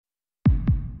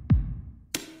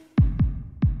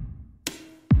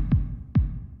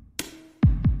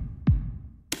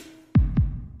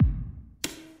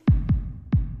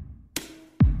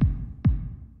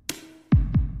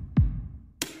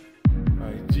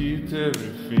did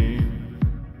everything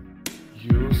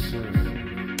you said.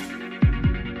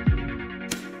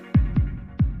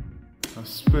 I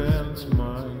spent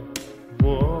my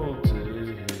whole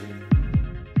day,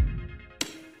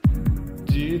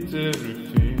 did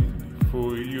everything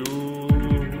for you.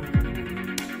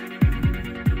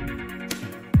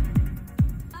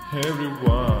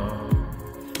 Everyone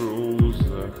froze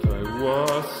that I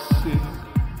was sick,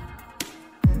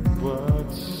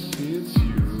 but it's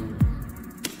you.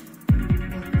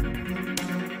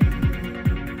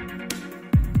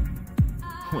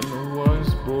 When I was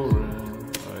born,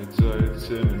 I died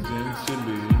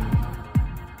sentimentally.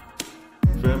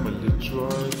 Family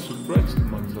tried to brighten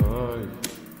my life,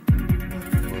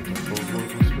 but I forgot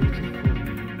was waiting for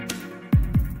me.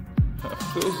 I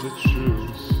felt the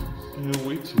truth, you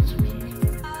waited me.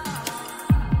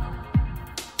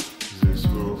 This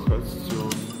world has to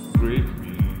break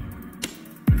me,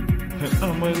 and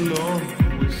I'm alone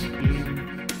with him.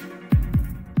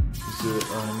 They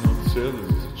are not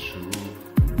telling the truth.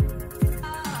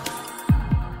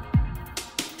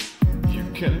 You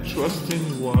can't trust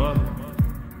anyone.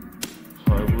 I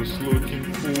was looking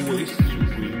for ways to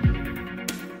win,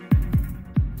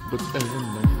 but even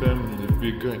my family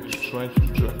began to try to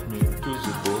drag me to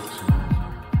the bottom.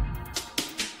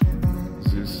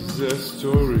 This is their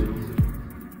story.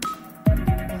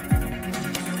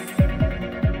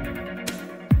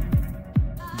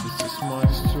 This is my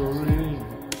story.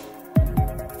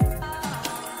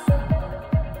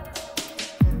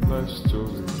 Life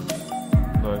story.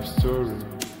 Life story.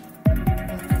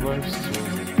 Life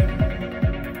story.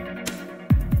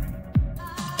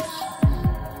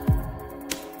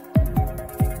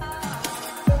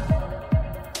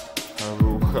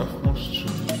 Have more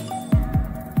strength.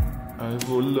 I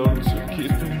will learn to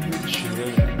keep in your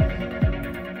check.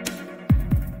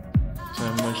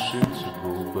 Time machine to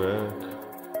go back.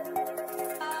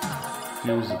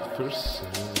 Use it for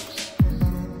sex.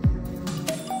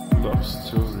 Love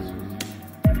story.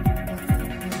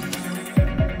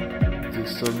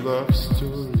 This a love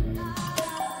story.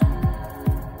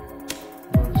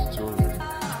 Love story.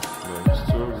 Love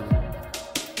story.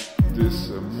 This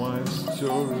is my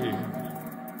story.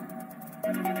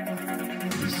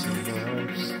 It's a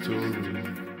life story.